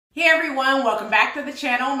Hey everyone, welcome back to the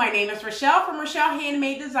channel. My name is Rochelle from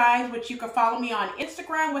Rochelle.Handmade.Designs, which you can follow me on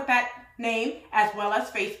Instagram with that name as well as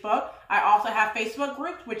Facebook. I also have Facebook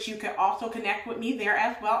groups, which you can also connect with me there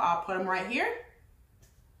as well. I'll put them right here.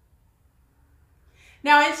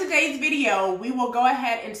 Now in today's video, we will go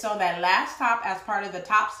ahead and sew that last top as part of the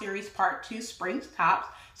top series part 2 Springs tops.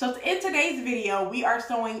 So in today's video, we are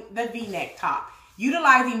sewing the V-neck top,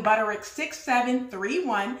 utilizing Butterick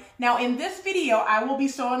B6731. Now in this video, I will be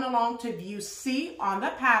sewing along to view C on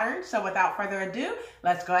the pattern. So without further ado,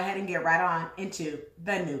 let's go ahead and get right on into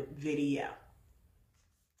the new video.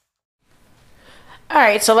 All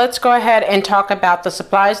right, so let's go ahead and talk about the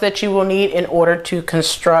supplies that you will need in order to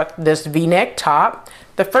construct this V-neck top.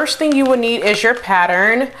 The first thing you will need is your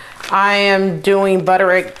pattern. I am doing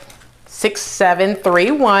Butterick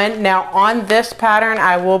 6731. Now on this pattern,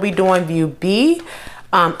 I will be doing view B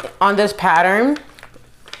on this pattern,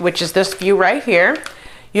 which is this view right here.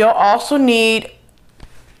 You'll also need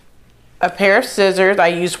a pair of scissors. I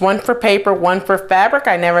use one for paper, one for fabric.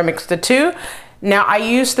 I never mix the two. Now I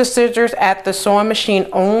use the scissors at the sewing machine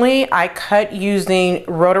only. I cut using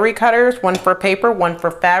rotary cutters, one for paper, one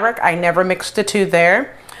for fabric. I never mix the two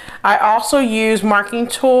there. I also use marking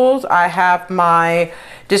tools. I have my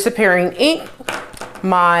disappearing ink,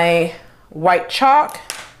 my white chalk,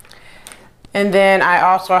 and then I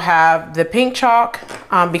also have the pink chalk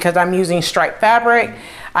because I'm using striped fabric.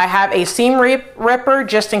 I have a seam ripper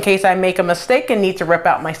just in case I make a mistake and need to rip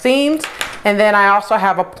out my seams. And then I also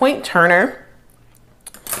have a point turner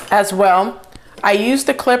as well. I use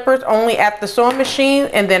the clippers only at the sewing machine,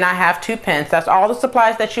 and then I have 2 pins. That's all the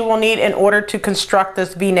supplies that you will need in order to construct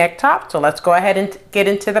this V-neck top. So let's go ahead and get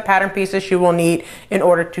into the pattern pieces you will need in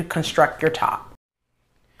order to construct your top.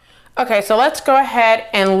 Okay, so let's go ahead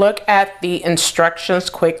and look at the instructions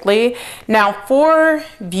quickly. Now for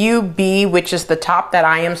view B, which is the top that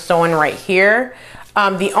I am sewing right here,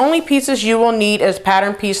 the only pieces you will need is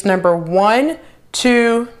pattern piece number 1,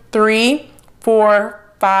 2, 3, 4,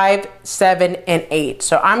 5, 7, and 8.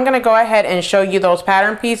 So I'm going to go ahead and show you those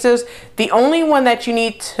pattern pieces. The only one that you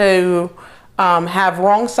need to have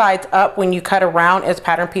wrong sides up when you cut around is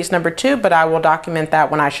pattern piece number 2, but I will document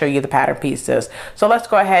that when I show you the pattern pieces. So let's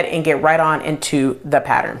go ahead and get right on into the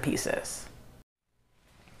pattern pieces.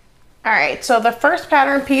 All right, so the first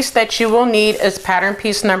pattern piece that you will need is pattern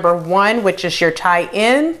piece number 1, which is your tie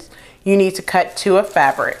ends. You need to cut 2 of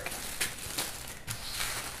fabric.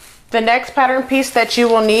 The next pattern piece that you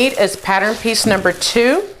will need is pattern piece number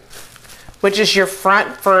 2, which is your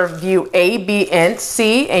front for view A, B, and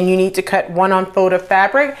C, and you need to cut 1 unfolded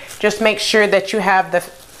fabric. Just make sure that you have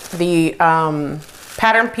the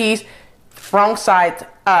pattern piece wrong sides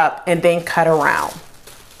up and then cut around.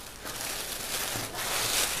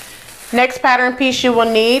 Next pattern piece you will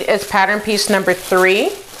need is pattern piece number 3,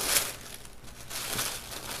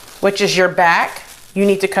 which is your back. You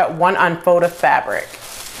need to cut 1 unfolded fabric.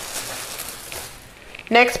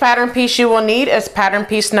 Next pattern piece you will need is pattern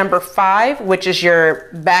piece number 5, which is your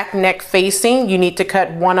back neck facing. You need to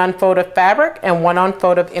cut 1 unfolded fabric and 1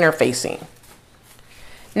 unfolded interfacing.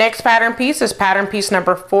 Next pattern piece is pattern piece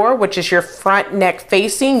number 4, which is your front neck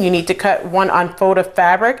facing. You need to cut 1 unfolded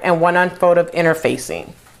fabric and 1 unfolded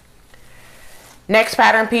interfacing. Next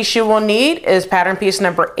pattern piece you will need is pattern piece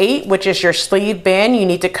number 8, which is your sleeve band. You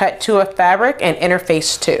need to cut 2 of fabric and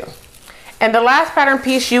interface 2. And the last pattern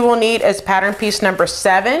piece you will need is pattern piece number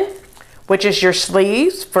 7, which is your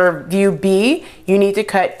sleeves for view B. You need to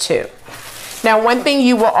cut 2. Now, one thing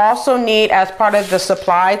you will also need as part of the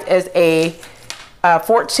supplies is a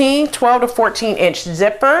 12 to 14 inch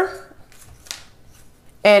zipper,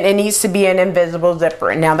 and it needs to be an invisible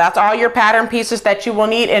zipper. Now, that's all your pattern pieces that you will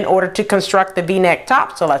need in order to construct the V-neck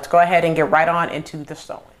top. So let's go ahead and get right on into the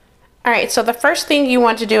sewing. All right, so the first thing you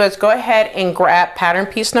want to do is go ahead and grab pattern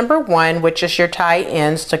piece number 1, which is your tie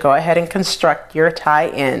ends, to go ahead and construct your tie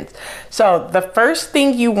ends. So the first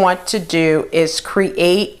thing you want to do is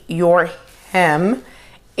create your hem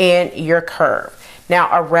and your curve. Now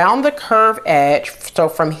around the curve edge, so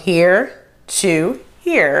from here to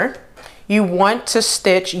here, you want to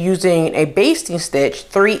stitch using a basting stitch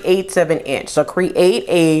 3/8 of an inch. So create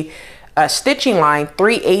a stitching line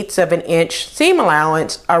 3/8 of an inch seam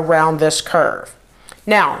allowance around this curve.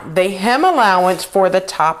 Now the hem allowance for the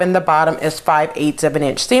top and the bottom is 5/8 of an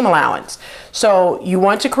inch seam allowance. So you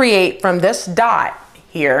want to create from this dot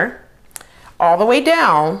here all the way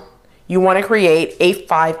down, you want to create a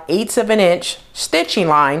 5/8 of an inch stitching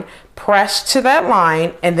line, press to that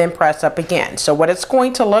line, and then press up again. So what it's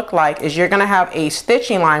going to look like is you're going to have a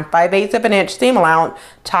stitching line, 5/8 of an inch seam allowance,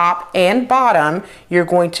 top and bottom. You're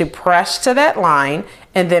going to press to that line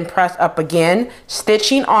and then press up again,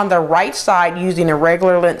 stitching on the right side using a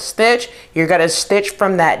regular length stitch. You're going to stitch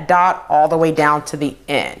from that dot all the way down to the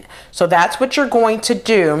end. So that's what you're going to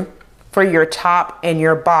do for your top and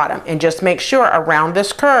your bottom. And just make sure around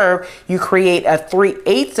this curve, you create a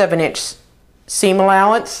 3/8 of an inch seam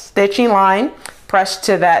allowance stitching line, press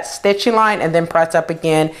to that stitching line and then press up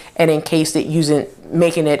again and encase it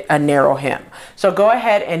making it a narrow hem. So go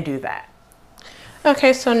ahead and do that.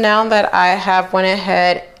 Okay, so now that I have went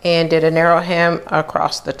ahead and did a narrow hem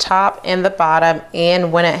across the top and the bottom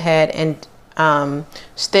and went ahead and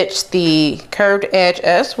stitched the curved edge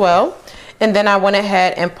as well. And then I went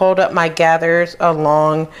ahead and pulled up my gathers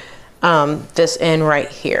along this end right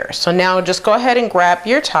here. So now just go ahead and grab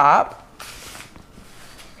your top.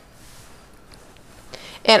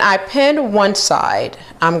 And I pinned one side.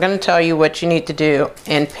 I'm going to tell you what you need to do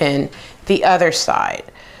and pin the other side.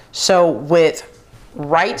 So with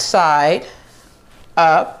right side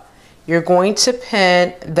up, you're going to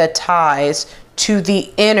pin the ties to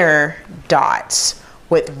the inner dots,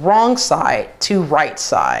 with wrong side to right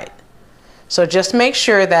side. So just make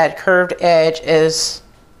sure that curved edge is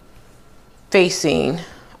facing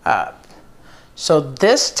up. So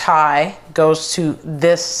this tie goes to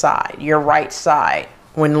this side, your right side,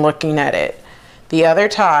 when looking at it. The other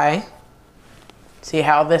tie, see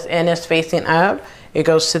how this end is facing up? It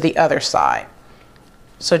goes to the other side.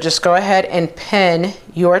 So just go ahead and pin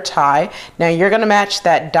your tie. Now you're going to match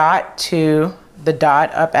that dot to the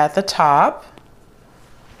dot up at the top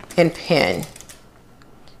and pin.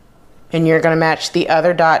 And you're going to match the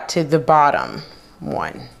other dot to the bottom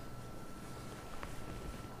one.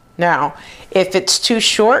 Now, if it's too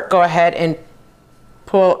short, go ahead and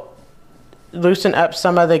loosen up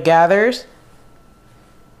some of the gathers.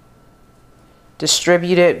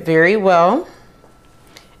 Distribute it very well.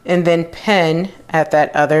 And then pin at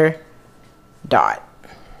that other dot.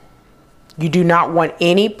 You do not want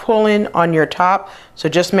any pulling on your top, so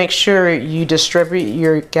just make sure you distribute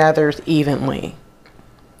your gathers evenly.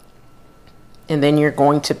 And then you're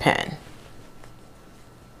going to pin.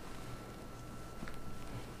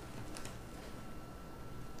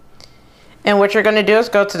 And what you're going to do is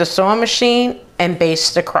go to the sewing machine and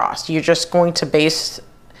baste across. You're just going to baste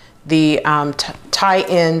the tie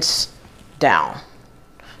ends down.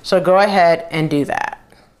 So go ahead and do that.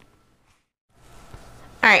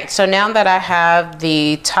 All right, so now that I have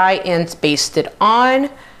the tie ends basted on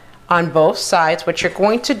both sides, what you're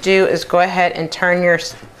going to do is go ahead and turn your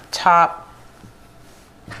top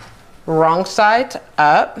wrong side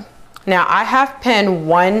up. Now I have pinned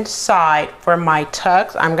one side for my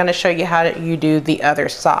tucks. I'm going to show you how you do the other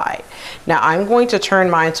side. Now I'm going to turn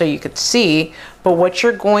mine so you could see, but what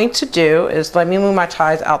you're going to do is, let me move my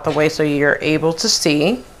ties out the way so you're able to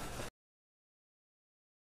see.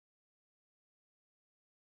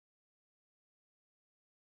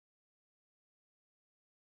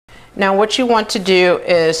 Now what you want to do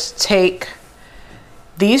is take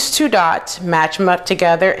these two dots, match them up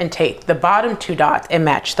together, and take the bottom two dots and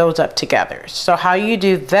match those up together. So how you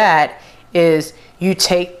do that is you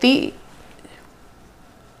take them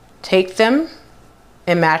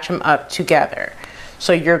and match them up together.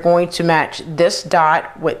 So you're going to match this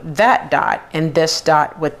dot with that dot and this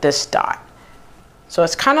dot with this dot. So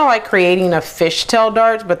it's kind of like creating a fishtail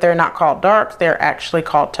darts, but they're not called darts, they're actually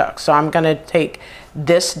called tucks. So I'm going to take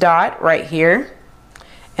this dot right here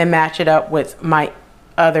and match it up with my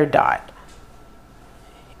other dot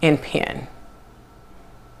and pin.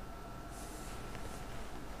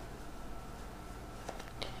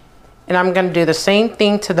 And I'm going to do the same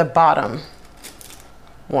thing to the bottom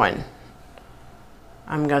one.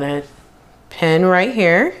 I'm going to pin right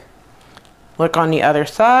here, look on the other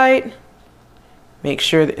side, make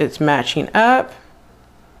sure that it's matching up,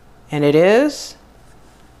 and it is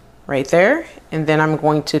right there, and then I'm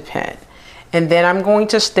going to pin. And then I'm going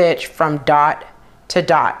to stitch from dot to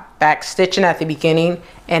dot, back stitching at the beginning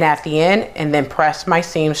and at the end, and then press my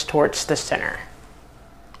seams towards the center.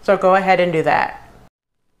 So go ahead and do that.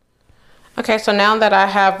 Okay, so now that I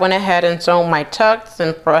have went ahead and sewn my tucks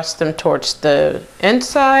and pressed them towards the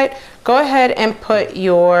inside, go ahead and put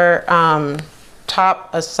your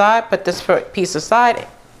top aside, put this piece aside,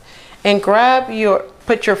 and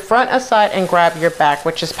put your front aside and grab your back,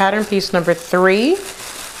 which is pattern piece number 3.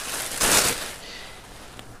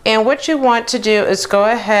 And what you want to do is go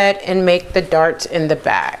ahead and make the darts in the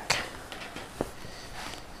back.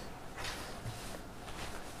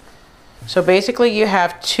 So basically you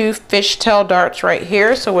have two fishtail darts right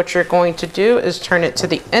here. So what you're going to do is turn it to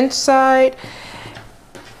the inside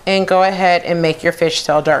and go ahead and make your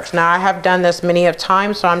fishtail darts. Now I have done this many of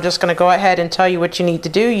times, so I'm just going to go ahead and tell you what you need to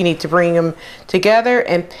do. You need to bring them together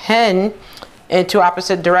and pin in two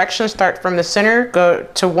opposite directions. Start from the center, go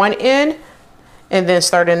to one end, and then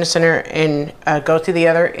start in the center and go to the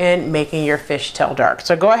other end, making your fishtail darts.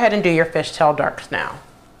 So go ahead and do your fishtail darts now.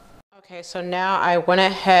 Okay, so now I went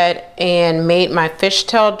ahead and made my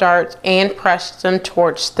fishtail darts and pressed them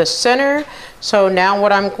towards the center. So now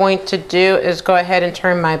what I'm going to do is go ahead and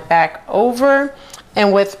turn my back over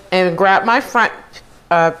and grab my front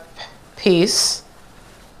piece.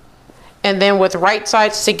 And then with right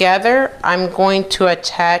sides together, I'm going to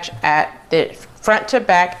attach at the front to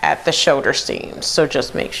back at the shoulder seams. So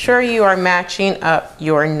just make sure you are matching up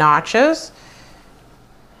your notches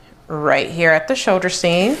right here at the shoulder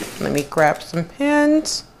seam. Let me grab some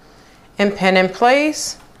pins and pin in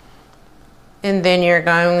place. And then you're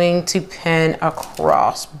going to pin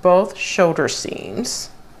across both shoulder seams.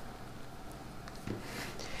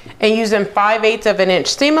 And using 5/8 of an inch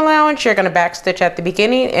seam allowance, you're going to back stitch at the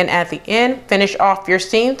beginning and at the end. Finish off your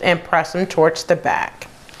seams and press them towards the back.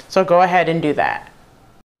 So go ahead and do that.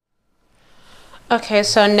 Okay,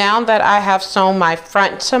 so now that I have sewn my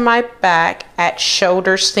front to my back at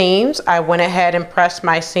shoulder seams, I went ahead and pressed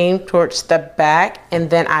my seam towards the back, and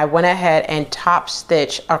then I went ahead and top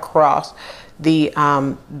stitch across the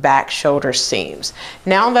back shoulder seams.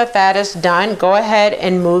 Now that that is done, go ahead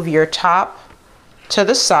and move your top to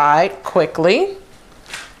the side quickly,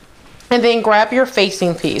 and then grab your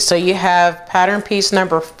facing piece. So you have pattern piece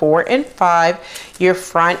number 4 and 5, your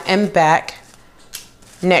front and back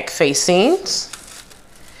neck facings.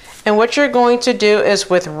 And what you're going to do is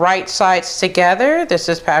with right sides together, this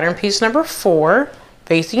is pattern piece number 4,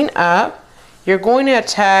 facing up, you're going to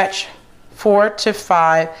attach 4 to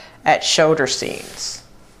 5 at shoulder seams.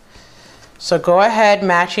 So go ahead,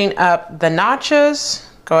 matching up the notches,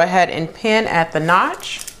 go ahead and pin at the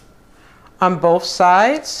notch on both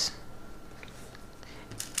sides.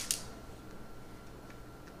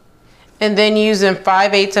 And then using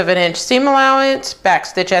 5/8 of an inch seam allowance, back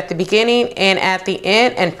stitch at the beginning and at the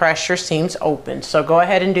end and press your seams open. So go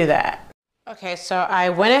ahead and do that. Okay, so I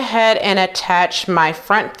went ahead and attached my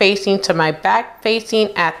front facing to my back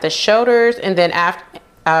facing at the shoulders, and then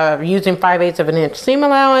after using 5/8 of an inch seam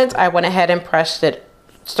allowance, I went ahead and pressed it,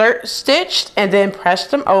 stitched and then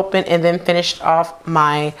pressed them open, and then finished off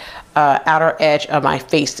my outer edge of my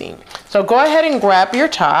facing. So go ahead and grab your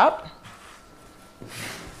top.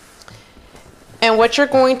 And what you're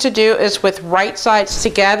going to do is with right sides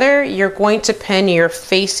together, you're going to pin your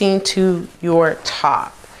facing to your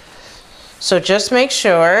top. So just make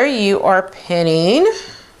sure you are pinning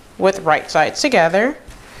with right sides together.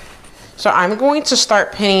 So I'm going to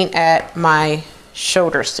start pinning at my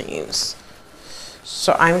shoulder seams.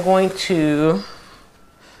 So I'm going to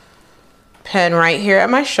pin right here at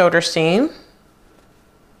my shoulder seam.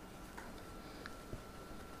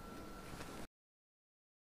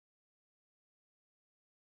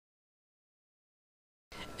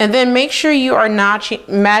 And then make sure you are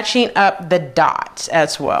matching up the dots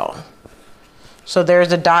as well. So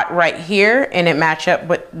there's a dot right here and it match up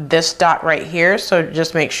with this dot right here. So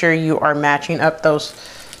just make sure you are matching up those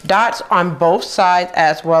dots on both sides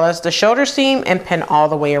as well as the shoulder seam, and pin all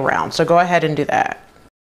the way around. So go ahead and do that.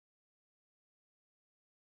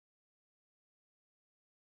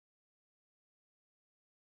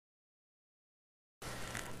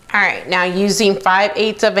 All right, now using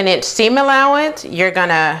 5/8 of an inch seam allowance,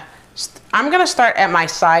 I'm gonna start at my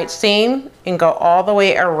side seam and go all the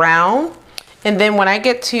way around. And then when I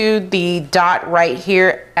get to the dot right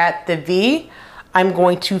here at the V, I'm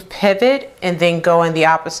going to pivot and then go in the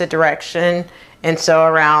opposite direction and sew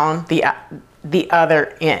around the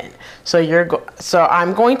other end. So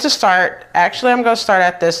I'm going to start, actually I'm gonna start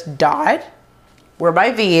at this dot where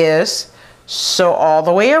my V is, sew all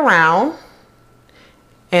the way around,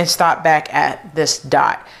 and stop back at this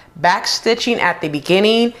dot. Back stitching at the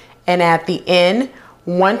beginning and at the end.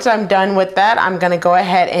 Once I'm done with that, I'm gonna go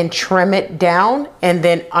ahead and trim it down and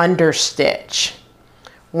then understitch.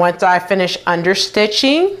 Once I finish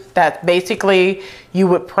understitching, that's basically, you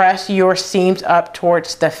would press your seams up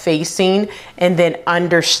towards the facing and then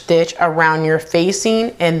understitch around your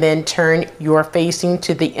facing, and then turn your facing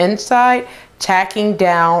to the inside, tacking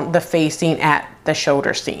down the facing at the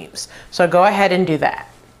shoulder seams. So go ahead and do that.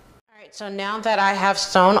 So now that I have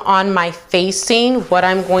sewn on my facing, what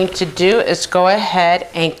I'm going to do is go ahead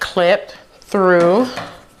and clip to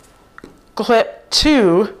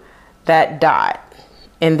that dot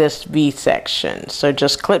in this V section. So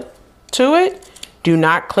just clip to it, do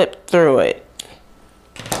not clip through it.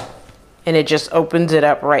 And it just opens it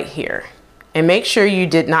up right here. And make sure you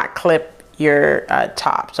did not clip your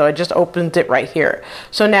top. So it just opens it right here.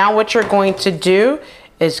 So now what you're going to do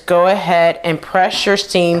is go ahead and press your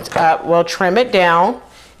seams up. We'll trim it down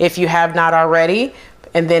if you have not already.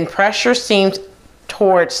 And then press your seams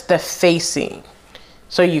towards the facing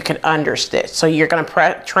so you can understitch. So you're going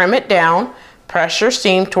to trim it down, press your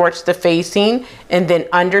seam towards the facing, and then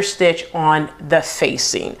understitch on the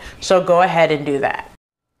facing. So go ahead and do that.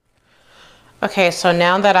 Okay, so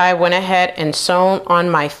now that I went ahead and sewn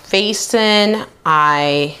on my facing,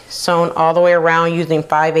 I sewn all the way around using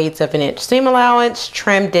 5/8 of an inch seam allowance,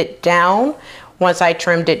 trimmed it down. Once I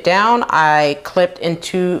trimmed it down, I clipped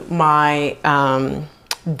into my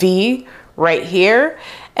V right here.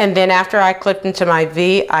 And then after I clipped into my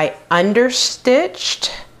V, I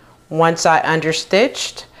understitched. Once I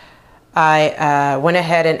understitched, I went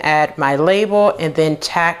ahead and add my label and then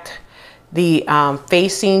tacked the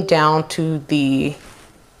facing down to the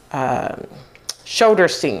shoulder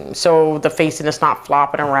seam, so the facing is not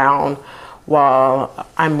flopping around while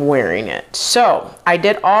I'm wearing it. So I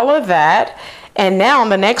did all of that, and now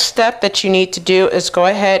the next step that you need to do is go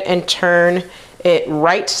ahead and turn it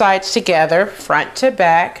right sides together, front to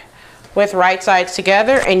back, with right sides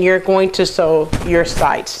together, and you're going to sew your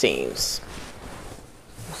side seams.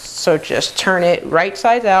 So just turn it right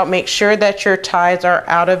sides out. Make sure that your ties are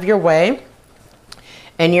out of your way.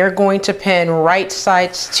 And you're going to pin right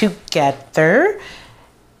sides together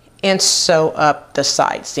and sew up the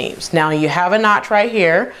side seams. Now you have a notch right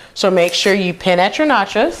here, so make sure you pin at your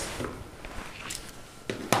notches.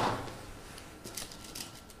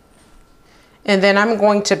 And then I'm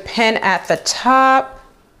going to pin at the top.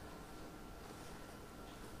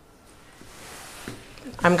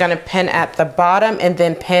 I'm going to pin at the bottom and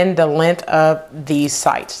then pin the length of these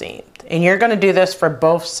side seams. And you're going to do this for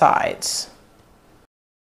both sides.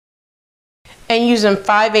 And using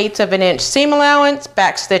 5/8 of an inch seam allowance,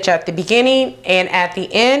 backstitch at the beginning and at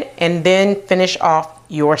the end, and then finish off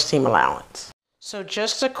your seam allowance. So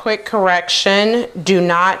just a quick correction, do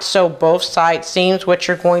not sew both side seams. What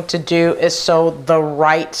you're going to do is sew the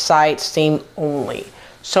right side seam only.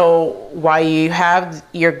 So while you have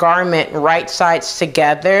your garment right sides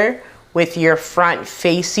together with your front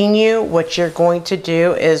facing you, what you're going to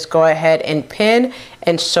do is go ahead and pin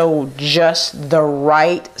and sew just the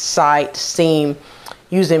right side seam.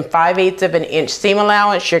 Using 5/8 of an inch seam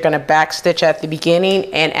allowance, you're going to backstitch at the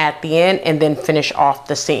beginning and at the end, and then finish off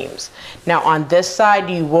the seams. Now on this side,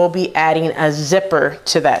 you will be adding a zipper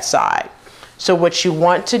to that side. So what you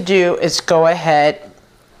want to do is go ahead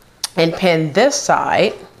and pin this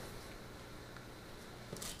side,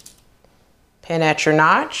 pin at your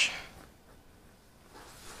notch,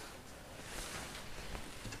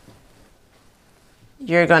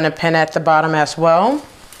 you're going to pin at the bottom as well.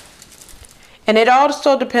 And it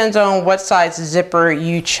also depends on what size zipper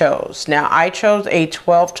you chose. Now I chose a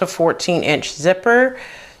 12 to 14 inch zipper,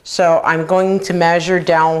 so I'm going to measure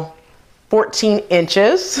down 14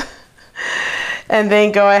 inches and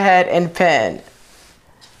then go ahead and pin.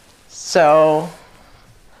 So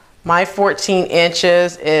my 14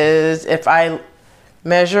 inches is, if I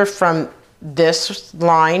measure from this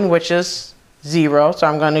line, which is 0, so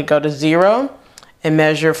I'm going to go to 0 and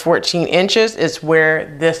measure 14 inches, is where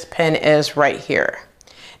this pin is right here.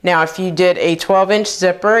 Now if you did a 12-inch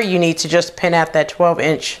zipper, you need to just pin at that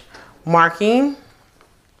 12-inch marking.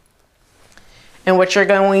 And what you're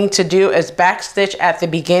going to do is backstitch at the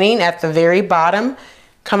beginning, at the very bottom,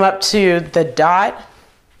 come up to the dot,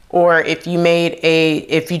 or if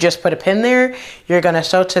you just put a pin there, you're going to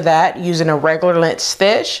sew to that using a regular length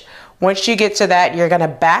stitch. Once you get to that, you're going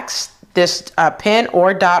to this pin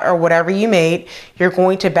or dot or whatever you made, you're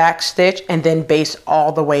going to backstitch and then base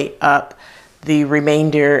all the way up the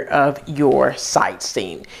remainder of your side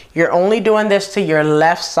seam. You're only doing this to your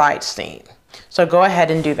left side seam. So go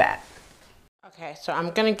ahead and do that. Okay, so I'm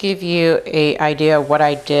going to give you an idea of what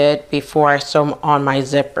I did before I sew on my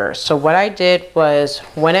zipper. So what I did was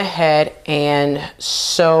went ahead and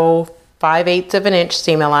sew 5/8 of an inch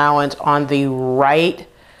seam allowance on the right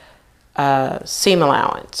seam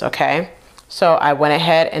allowance. Okay, so I went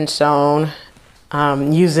ahead and sewn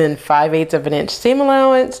using 5/8 of an inch seam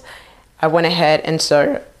allowance. I went ahead and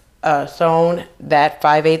sewn that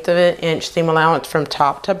 5/8 of an inch seam allowance from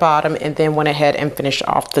top to bottom, and then went ahead and finished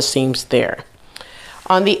off the seams there.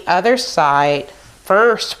 On the other side,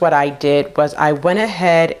 first what I did was I went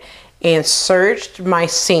ahead and serged my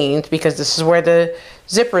seams, because this is where the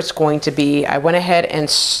zipper is going to be. I went ahead and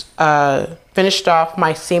finished off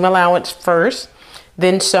my seam allowance first.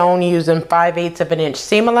 then sewn using 5/8 of an inch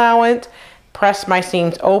seam allowance, press my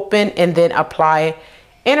seams open, and then apply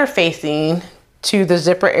interfacing to the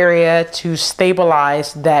zipper area to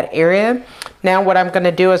stabilize that area. Now what I'm going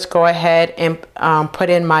to do is go ahead and put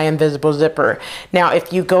in my invisible zipper. Now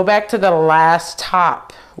if you go back to the last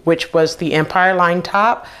top, which was the Empire line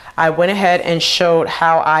top, I went ahead and showed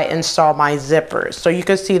how I install my zippers. So you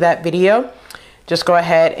can see that video. Just go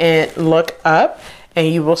ahead and look up and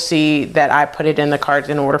you will see that I put it in the cards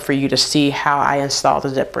in order for you to see how I install the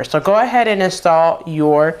zipper. So go ahead and install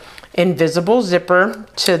your invisible zipper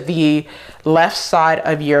to the left side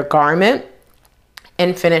of your garment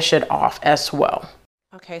and finish it off as well.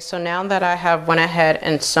 Okay, so now that I have went ahead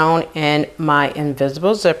and sewn in my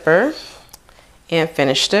invisible zipper and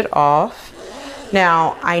finished it off,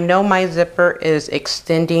 now I know my zipper is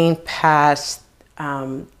extending past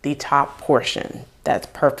the top portion. That's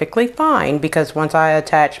perfectly fine, because once I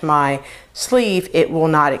attach my sleeve, it will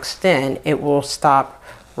not extend. It will stop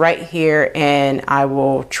right here and I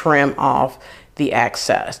will trim off the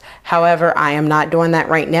excess. However, I am not doing that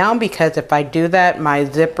right now, because if I do that, my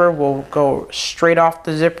zipper will go straight off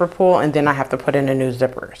the zipper pull and then I have to put in a new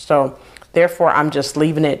zipper. So therefore, I'm just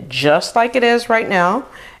leaving it just like it is right now.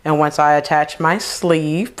 And once I attach my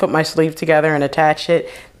sleeve, put my sleeve together and attach it,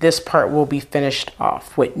 this part will be finished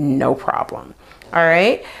off with no problem. All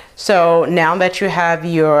right, so now that you have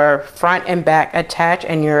your front and back attached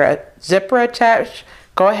and your zipper attached,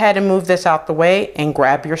 go ahead and move this out the way and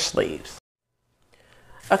grab your sleeves.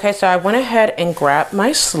 Okay, so I went ahead and grabbed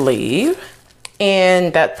my sleeve,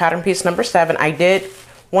 and that pattern piece number 7. I did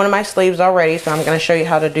one of my sleeves already, so I'm going to show you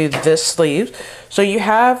how to do this sleeve. So you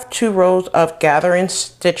have 2 rows of gathering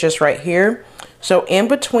stitches right here. So in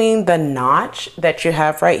between the notch that you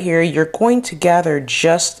have right here, you're going to gather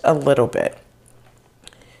just a little bit.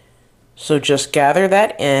 So just gather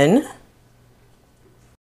that in.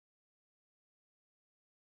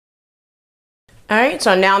 All right,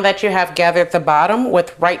 so now that you have gathered the bottom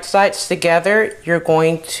with right sides together, you're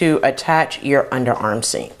going to attach your underarm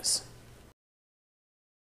seams.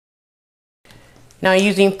 Now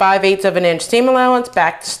using 5/8 of an inch seam allowance,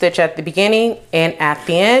 back stitch at the beginning and at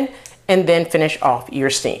the end, and then finish off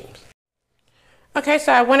your seams. Okay,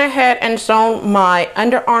 so I went ahead and sewn my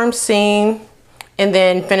underarm seam and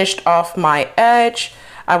then finished off my edge.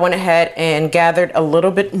 I went ahead and gathered a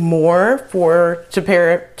little bit more to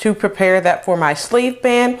prepare that for my sleeve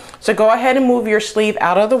band. So go ahead and move your sleeve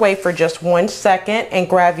out of the way for just 1 second and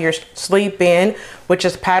grab your sleeve band, which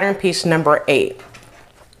is pattern piece number 8.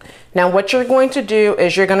 Now what you're going to do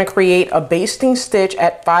is you're going to create a basting stitch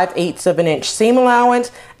at 5/8 of an inch seam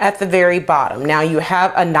allowance at the very bottom. Now you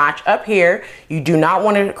have a notch up here. You do not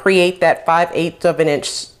want to create that 5/8 of an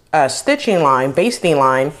inch stitching line, basting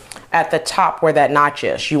line at the top where that notch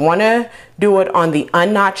is. You want to do it on the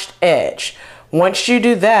unnotched edge. Once you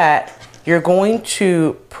do that, you're going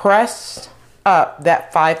to press up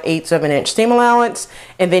that 5/8 of an inch seam allowance,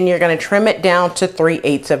 and then you're going to trim it down to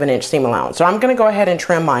 3/8 of an inch seam allowance. So I'm going to go ahead and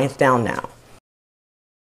trim mine down now.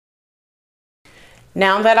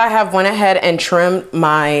 Now that I have went ahead and trimmed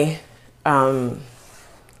my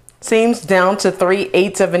seams down to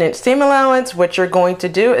 3/8 of an inch seam allowance, what you're going to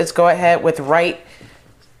do is go ahead with right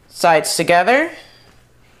sides together.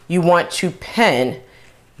 You want to pin.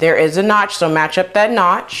 There is a notch, so match up that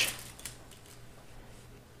notch.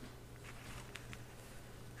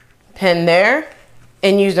 Pin there,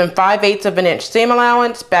 and using 5/8 of an inch seam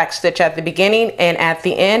allowance, back stitch at the beginning and at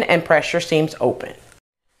the end, and press your seams open.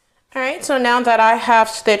 All right, so now that I have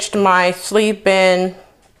stitched my sleeve band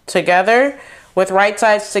together with right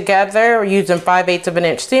sides together using 5/8 of an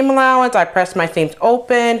inch seam allowance, I pressed my seams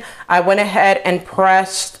open. I went ahead and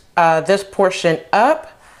pressed this portion up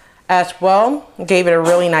as well, gave it a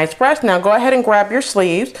really nice press. Now go ahead and grab your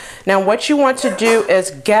sleeves. Now what you want to do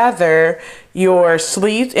is gather your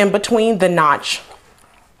sleeves in between the notch.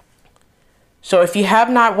 So if you have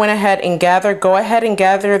not went ahead and gathered, go ahead and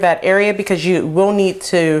gather that area, because you will need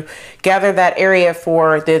to gather that area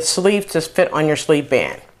for the sleeve to fit on your sleeve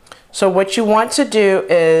band. So what you want to do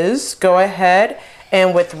is go ahead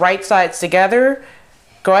and with right sides together,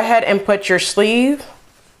 go ahead and put your sleeve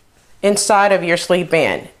inside of your sleeve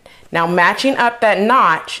band. Now matching up that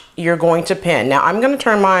notch, you're going to pin. Now I'm going to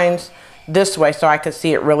turn mine this way so I can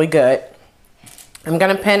see it really good. I'm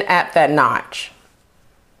going to pin at that notch.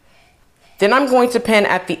 Then I'm going to pin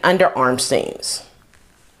at the underarm seams.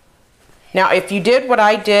 Now if you did what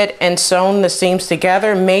I did and sewn the seams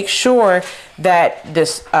together, make sure that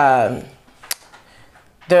this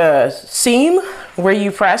the seam where you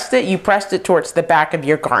pressed it towards the back of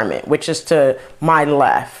your garment, which is to my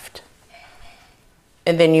left.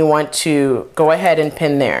 and then you want to go ahead and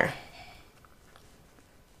pin there.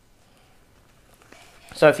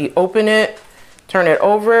 So if you open it, turn it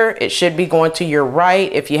over, it should be going to your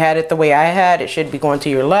right. If you had it the way I had, it should be going to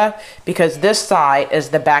your left, because this side is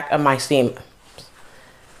the back of my seam.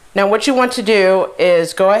 Now what you want to do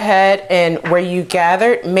is go ahead and where you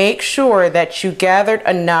gathered, make sure that you gathered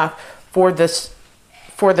enough for the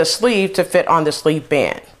sleeve to fit on the sleeve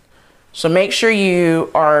band. So make sure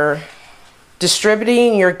you are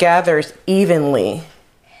distributing your gathers evenly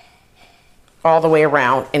all the way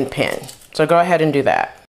around and pin. So go ahead and do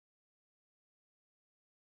that.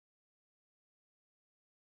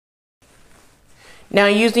 Now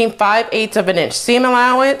using 5/8 of an inch seam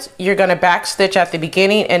allowance, you're going to back stitch at the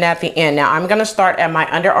beginning and at the end. Now I'm going to start at my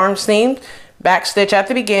underarm seam, back stitch at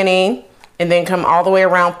the beginning, and then come all the way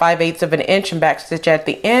around 5/8 of an inch and back stitch at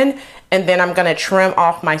the end. And then I'm going to trim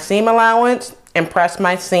off my seam allowance and press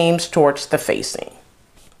my seams towards the facing,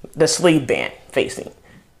 the sleeve band facing.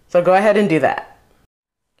 So go ahead and do that.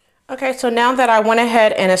 Okay, so now that I went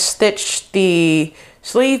ahead and stitched the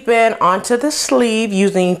sleeve band onto the sleeve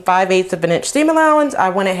using 5/8 of an inch seam allowance, I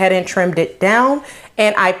went ahead and trimmed it down,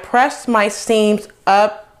 and I pressed my seams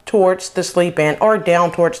up towards the sleeve band or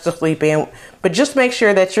down towards the sleeve band, but just make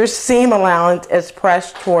sure that your seam allowance is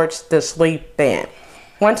pressed towards the sleeve band.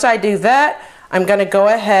 Once I do that, I'm going to go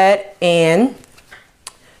ahead and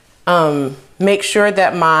make sure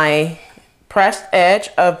that my pressed edge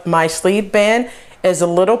of my sleeve band is a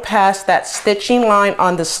little past that stitching line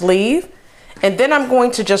on the sleeve. And then I'm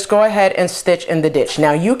going to just go ahead and stitch in the ditch.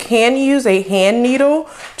 Now you can use a hand needle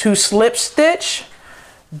to slip stitch,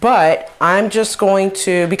 but I'm just going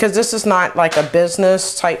to, because this is not like a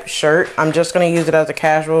business type shirt, I'm just going to use it as a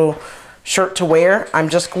casual shirt to wear. I'm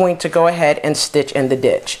just going to go ahead and stitch in the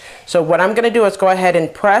ditch. So what I'm going to do is go ahead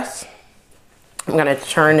and press. I'm going to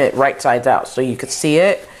turn it right sides out so you can see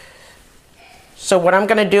it. So what I'm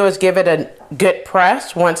going to do is give it a good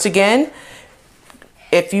press. Once again,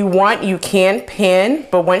 if you want, you can pin,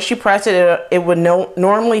 but once you press it, it would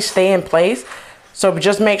normally stay in place. So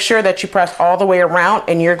just make sure that you press all the way around,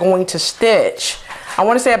 and you're going to stitch, I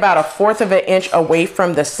want to say about 1/4 of an inch away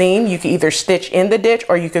from the seam. You can either stitch in the ditch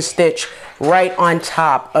or you can stitch right on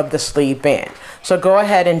top of the sleeve band. So go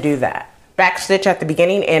ahead and do that. Back stitch at the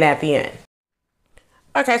beginning and at the end.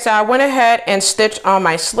 Okay, so I went ahead and stitched on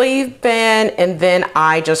my sleeve band, and then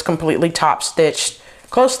I just completely top stitched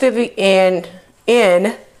close to the end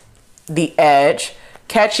in the edge,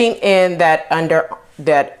 catching in that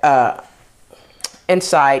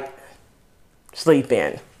inside sleeve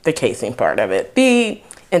band, the casing part of it, the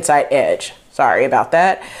inside edge. Sorry about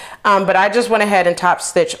that. But I just went ahead and top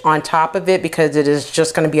stitch on top of it because it is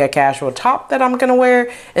just going to be a casual top that I'm going to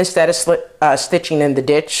wear instead of stitching in the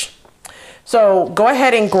ditch. So go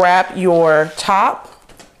ahead and grab your top,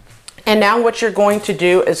 and now what you're going to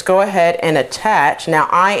do is go ahead and attach. Now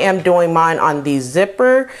I am doing mine on the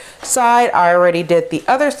zipper side. I already did the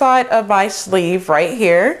other side of my sleeve right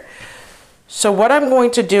here. So what I'm going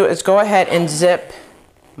to do is go ahead and zip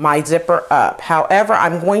my zipper up. However,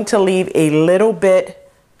 I'm going to leave a little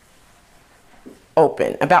bit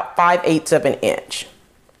open, about 5/8 of an inch.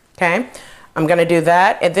 Okay, I'm going to do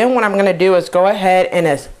that, and then what I'm going to do is go ahead and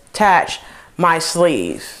attach my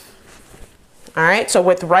sleeve. All right, so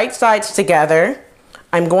with right sides together,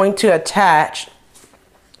 I'm going to attach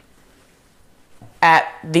at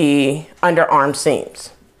the underarm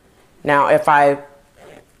seams. Now, if I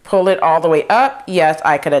pull it all the way up, yes,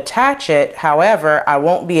 I could attach it. However, I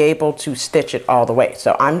won't be able to stitch it all the way.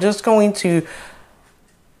 So I'm just going to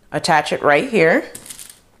attach it right here.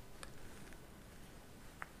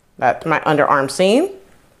 That's my underarm seam.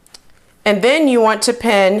 And then you want to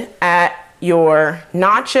pin at your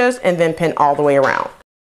notches and then pin all the way around.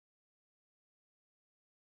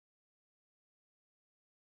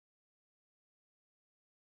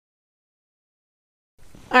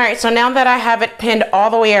 All right, so now that I have it pinned all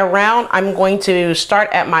the way around, I'm going to start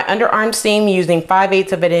at my underarm seam using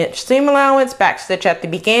 5/8 of an inch seam allowance, back stitch at the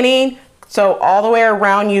beginning. So all the way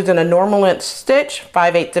around using a normal length stitch,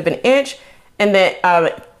 5/8 of an inch, and then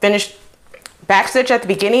finish back stitch at the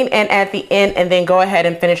beginning and at the end, and then go ahead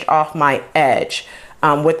and finish off my edge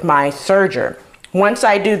with my serger. Once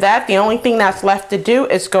I do that, the only thing that's left to do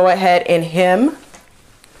is go ahead and hem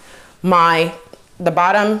the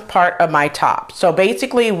bottom part of my top. So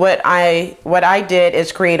basically what I did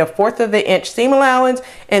is create a 1/4 of an inch seam allowance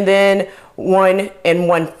and then 1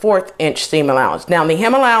 1/4 inch seam allowance. Now the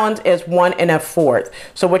hem allowance is 1 1/4.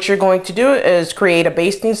 So what you're going to do is create a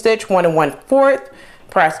basting stitch 1 1/4,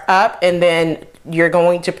 press up, and then you're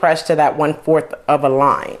going to press to that 1/4 of a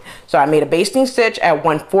line. So I made a basting stitch at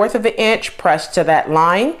 1/4 of an inch, pressed to that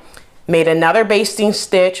line, made another basting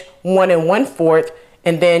stitch 1 1/4,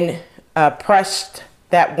 and then pressed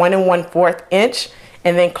that 1 1/4 inch,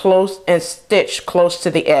 and then close and stitch close to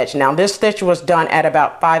the edge. Now this stitch was done at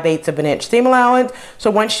about 5/8 of an inch seam allowance. So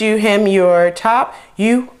once you hem your top,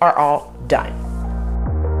 you are all done.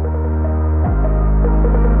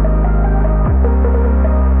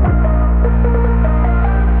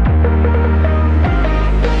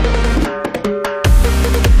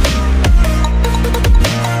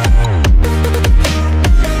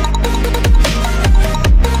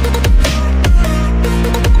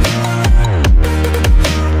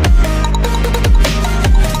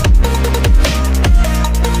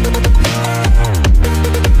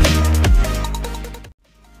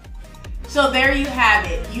 So there you have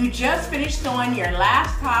it. You just finished sewing your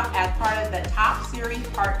last top as part of the Top Series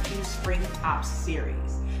Part 2 Spring Top Series.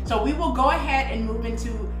 So we will go ahead and move into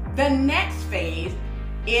the next phase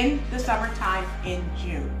in the summertime in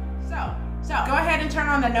June. So go ahead and turn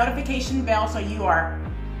on the notification bell so you are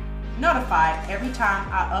notified every time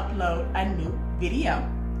I upload a new video.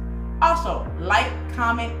 Also, like,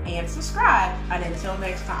 comment, and subscribe. And until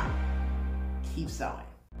next time, keep sewing.